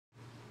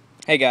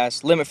Hey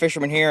guys, Limit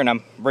Fisherman here, and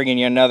I'm bringing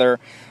you another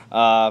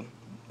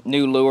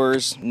new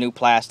lures, new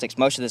plastics.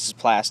 Most of this is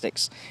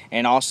plastics,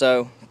 and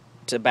also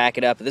to back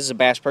it up, this is a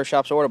Bass Pro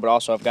Shops order, but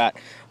also I've got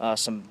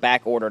some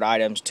back-ordered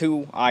items,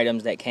 2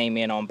 items that came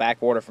in on back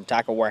order from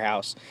Tackle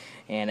Warehouse,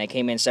 and they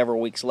came in several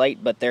weeks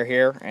late, but they're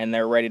here and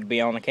they're ready to be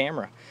on the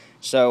camera.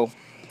 So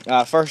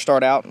first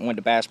start out, went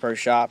to Bass Pro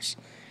Shops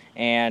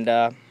and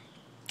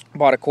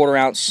bought a 1/4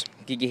 ounce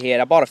geeky head.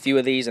 I bought a few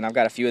of these, and I've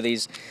got a few of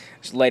these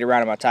laid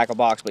around in my tackle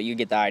box, but you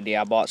get the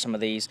idea. I bought some of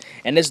these,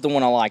 and this is the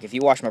one I like. If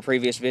you watch my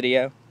previous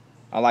video,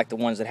 I like the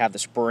ones that have the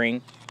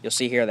spring. You'll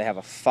see here they have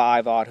a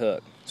 5/0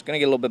 hook. It's going to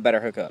get a little bit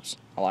better hookups.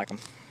 I like them.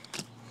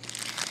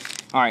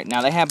 Alright,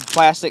 now they have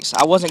plastics.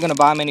 I wasn't going to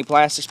buy many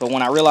plastics, but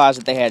when I realized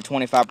that they had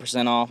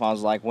 25% off, I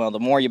was like, well, the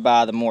more you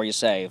buy, the more you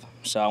save.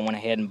 So I went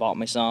ahead and bought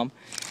me some.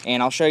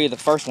 And I'll show you the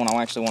first one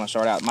I actually want to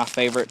start out. My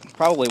favorite,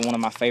 probably one of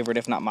my favorite,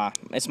 if not my,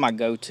 it's my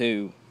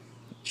go-to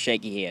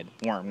shaky head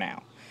worm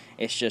now.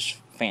 It's just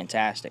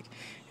fantastic.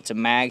 It's a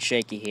mag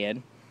shaky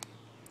head,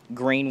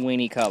 green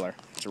weenie color.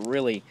 It's a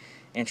really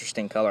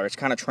interesting color. It's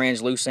kind of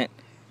translucent.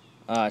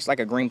 It's like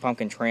a green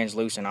pumpkin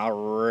translucent. I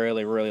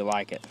really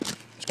like it.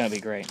 It's going to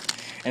be great.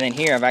 And then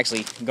here I've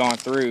actually gone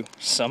through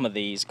some of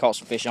these, caught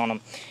some fish on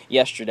them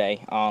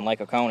yesterday on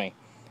Lake Oconee.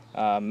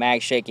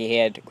 Mag shaky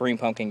head, green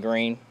pumpkin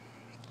green.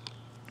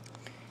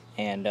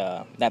 And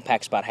that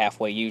pack's about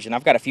halfway used. And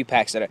I've got a few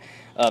packs that are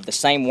of the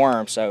same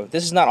worm. So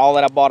this is not all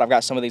that I bought. I've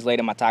got some of these laid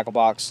in my tackle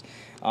box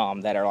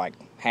that are like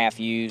half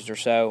used or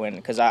so. And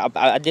because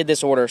I did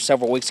this order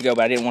several weeks ago,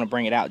 but I didn't want to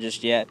bring it out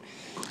just yet.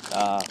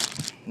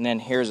 And then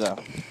here's a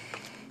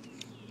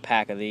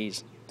pack of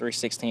these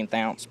 3/16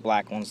 ounce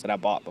black ones that I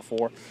bought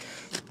before.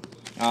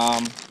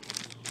 And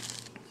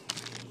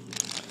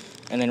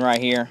then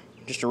right here,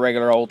 just a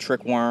regular old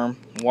trick worm,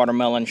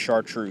 watermelon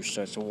chartreuse.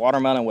 So it's a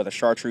watermelon with a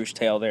chartreuse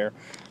tail there.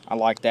 I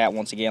like that.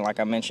 Once again, like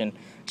I mentioned,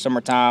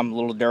 summertime, a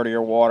little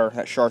dirtier water,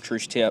 that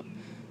chartreuse tip,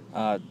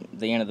 the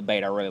end of the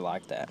bait, I really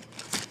like that.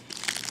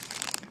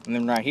 And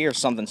then right here,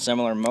 something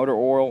similar, motor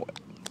oil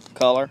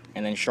color,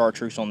 and then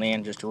chartreuse on the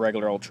end, just a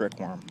regular old trick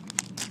worm.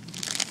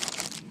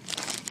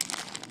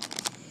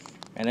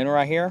 And then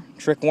right here,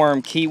 trick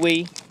worm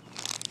kiwi.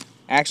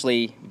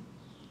 Actually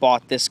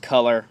bought this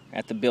color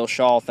at the Bill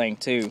Shaw thing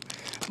too,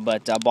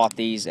 but I bought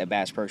these at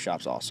Bass Pro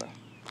Shops also.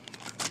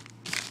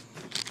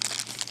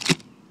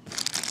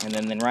 And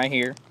then right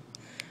here,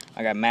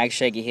 I got mag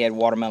shaky head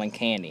watermelon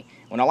candy.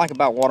 What I like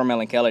about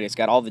watermelon candy, it's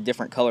got all the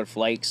different colored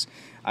flakes.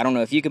 I don't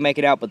know if you can make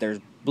it out, but there's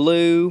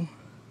blue,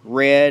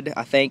 red,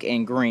 I think,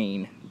 and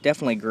green.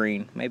 Definitely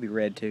green, maybe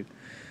red too.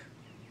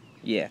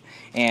 Yeah,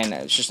 and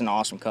it's just an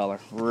awesome color,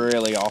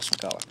 really awesome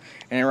color.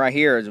 And then right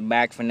here is a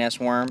mag finesse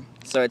worm.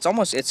 So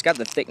it's got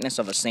the thickness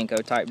of a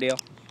Senko type deal.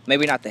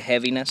 Maybe not the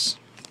heaviness.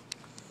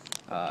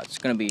 It's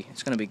gonna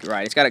be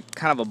great. It's got a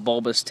kind of a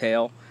bulbous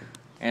tail,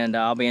 and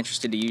I'll be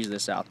interested to use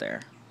this out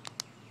there.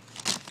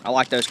 I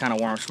like those kind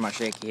of worms for my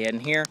shaky head.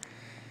 And here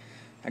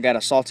I got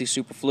a Salty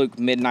Super Fluke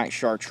Midnight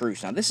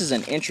Chartreuse. Now this is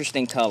an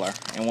interesting color,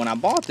 and when I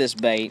bought this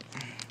bait,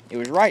 it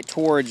was right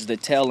towards the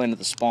tail end of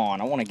the spawn.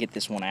 I want to get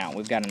this one out.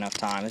 We've got enough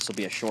time. This will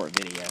be a short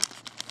video.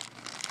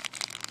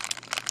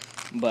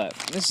 But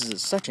this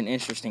is such an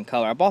interesting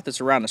color. I bought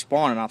this around the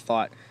spawn, and I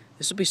thought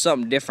this would be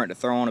something different to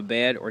throw on a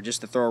bed or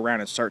just to throw around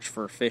and search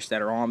for fish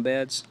that are on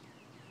beds.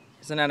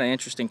 Isn't that an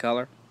interesting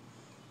color?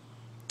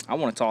 I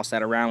want to toss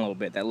that around a little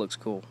bit. That looks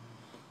cool.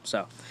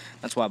 So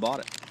that's why I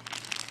bought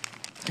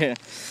it.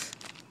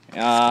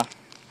 And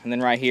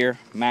then right here,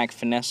 mag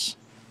finesse.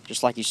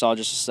 Just like you saw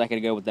just a second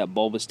ago with that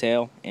bulbous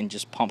tail and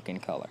just pumpkin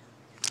color.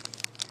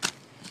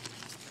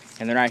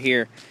 And then right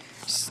here,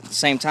 at the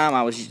same time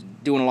I was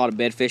doing a lot of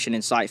bed fishing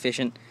and sight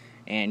fishing,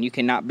 and you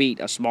cannot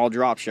beat a small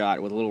drop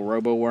shot with a little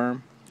robo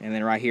worm. And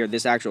then right here,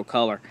 this actual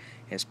color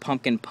is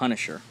Pumpkin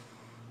Punisher.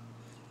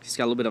 It's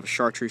got a little bit of a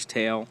chartreuse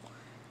tail.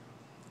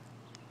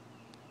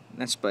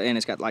 And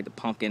it's got like the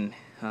pumpkin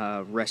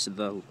rest of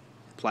the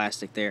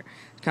plastic there.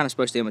 It's kind of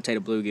supposed to imitate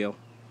a bluegill.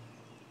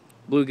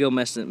 Bluegill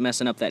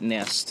messing up that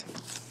nest.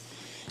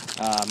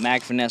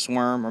 Mag finesse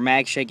worm, or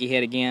mag shaky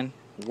head again,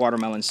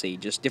 watermelon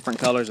seed. Just different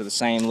colors of the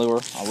same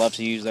lure. I love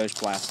to use those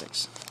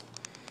plastics.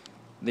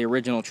 The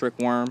original trick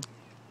worm,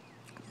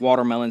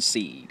 watermelon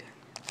seed.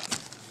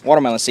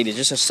 Watermelon seed is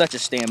just such a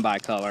standby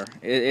color.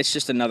 It's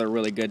just another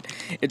really good.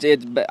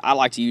 But I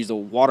like to use the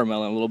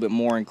watermelon a little bit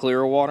more in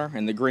clearer water,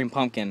 and the green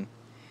pumpkin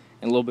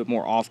in a little bit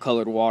more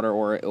off-colored water,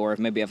 or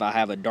maybe if I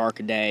have a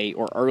dark day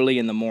or early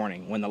in the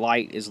morning when the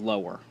light is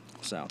lower.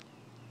 So,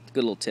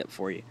 good little tip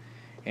for you.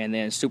 And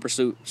then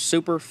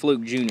Super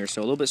Fluke Junior,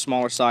 so a little bit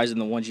smaller size than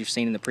the ones you've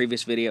seen in the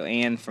previous video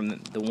and from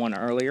the one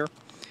earlier,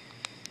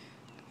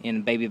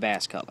 in baby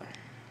bass color.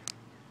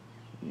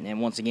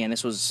 And once again,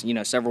 this was, you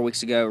know, several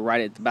weeks ago,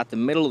 right at about the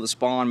middle of the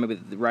spawn, maybe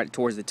right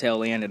towards the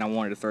tail end, and I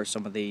wanted to throw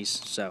some of these.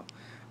 So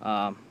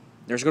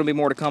there's going to be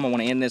more to come. I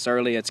want to end this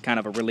early. It's kind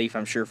of a relief,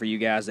 I'm sure, for you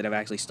guys that have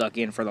actually stuck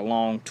in for the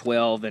long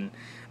 12 and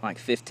like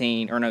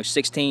 16,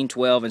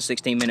 12, and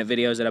 16 minute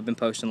videos that I've been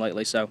posting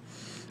lately. So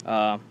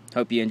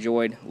Hope you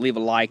enjoyed. Leave a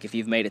like if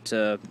you've made it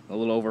to a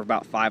little over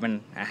about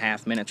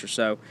 5.5 minutes or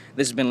so.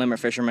 This has been Limit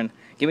Fisherman.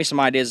 Give me some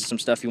ideas of some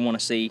stuff you want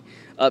to see.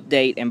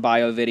 Update and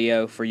bio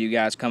video for you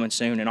guys coming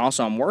soon. And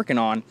also I'm working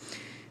on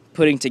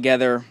putting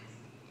together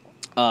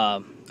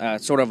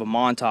sort of a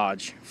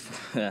montage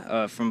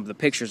from the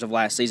pictures of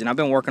last season. I've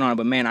been working on it,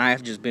 but man, I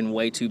have just been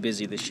way too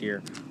busy this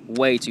year.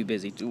 Way too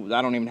busy.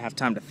 I don't even have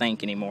time to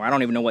think anymore. I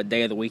don't even know what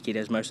day of the week it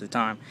is most of the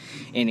time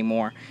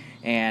anymore.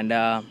 And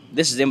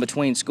this is in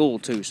between school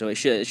too, so I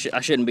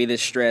shouldn't be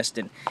this stressed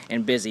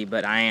and busy,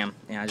 but I am.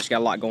 I just got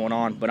a lot going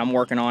on, but I'm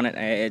working on it.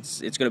 It's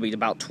going to be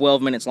about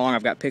 12 minutes long.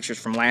 I've got pictures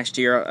from last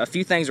year, a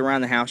few things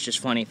around the house, just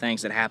funny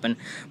things that happened,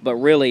 but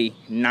really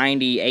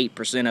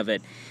 98% of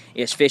it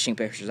is fishing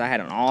pictures. I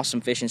had an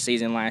awesome fishing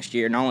season last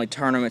year, not only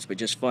tournaments, but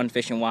just fun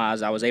fishing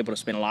wise. I was able to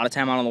spend a lot of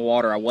time out on the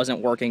water. I wasn't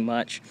working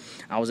much.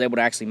 I was able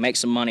to actually make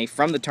some money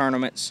from the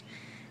tournaments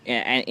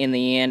in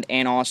the end,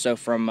 and also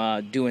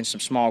from doing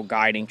some small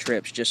guiding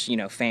trips, just, you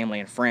know,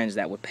 family and friends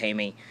that would pay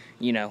me,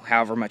 you know,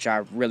 however much I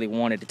really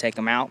wanted to take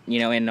them out, you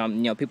know. And you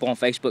know, people on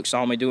Facebook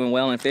saw me doing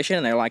well in fishing,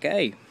 and they're like,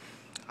 hey,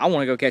 I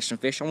want to go catch some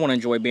fish. I want to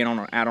enjoy being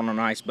out on a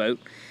nice boat.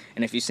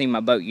 And if you've seen my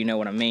boat, you know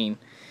what I mean.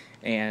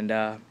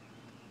 And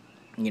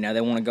you know,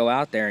 they want to go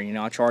out there, and, you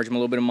know, I charge them a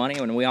little bit of money,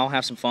 and we all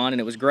have some fun, and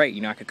it was great.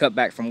 You know, I could cut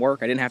back from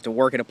work. I didn't have to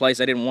work at a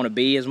place I didn't want to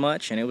be as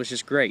much, and it was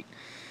just great.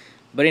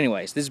 But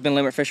anyways, this has been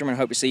Limit Fisherman.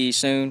 Hope to see you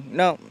soon.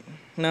 No,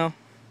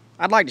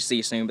 I'd like to see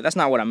you soon, but that's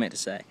not what I meant to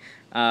say.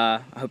 I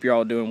hope you're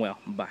all doing well.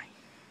 Bye.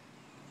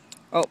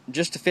 Oh,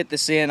 just to fit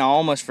this in, I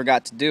almost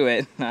forgot to do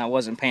it. I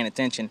wasn't paying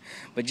attention.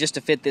 But just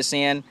to fit this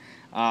in,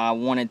 I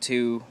wanted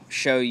to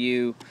show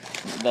you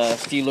the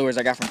few lures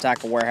I got from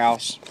Tackle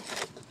Warehouse.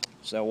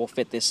 So we'll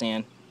fit this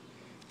in.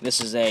 This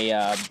is a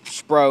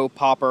Spro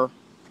Popper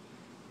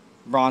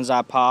Bronze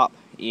Eye Pop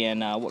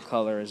in, what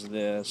color is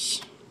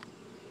this?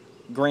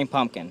 Green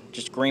pumpkin,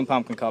 just green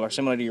pumpkin color,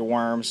 similar to your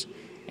worms,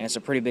 and it's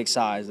a pretty big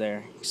size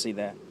there. You can see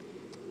that.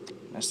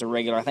 That's the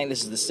regular. I think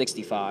this is the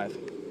 65.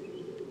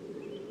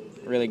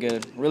 Really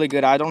good, really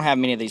good. I don't have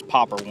many of these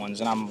popper ones,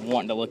 and I'm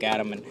wanting to look at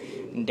them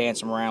and dance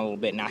them around a little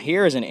bit. Now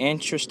here is an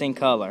interesting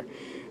color.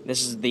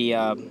 This is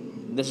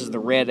the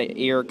red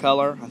ear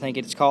color, I think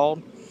it's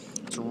called.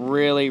 It's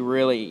really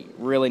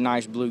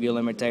nice bluegill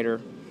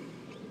imitator.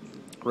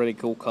 Really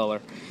cool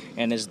color.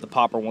 And this is the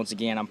popper once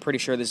again. I'm pretty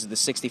sure this is the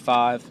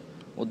 65.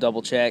 We'll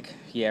double check.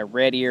 Yeah,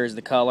 red ear is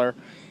the color,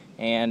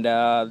 and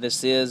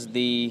this is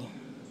the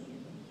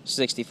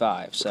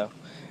 65. So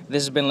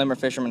this has been Limit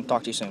Fisherman.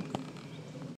 Talk to you soon.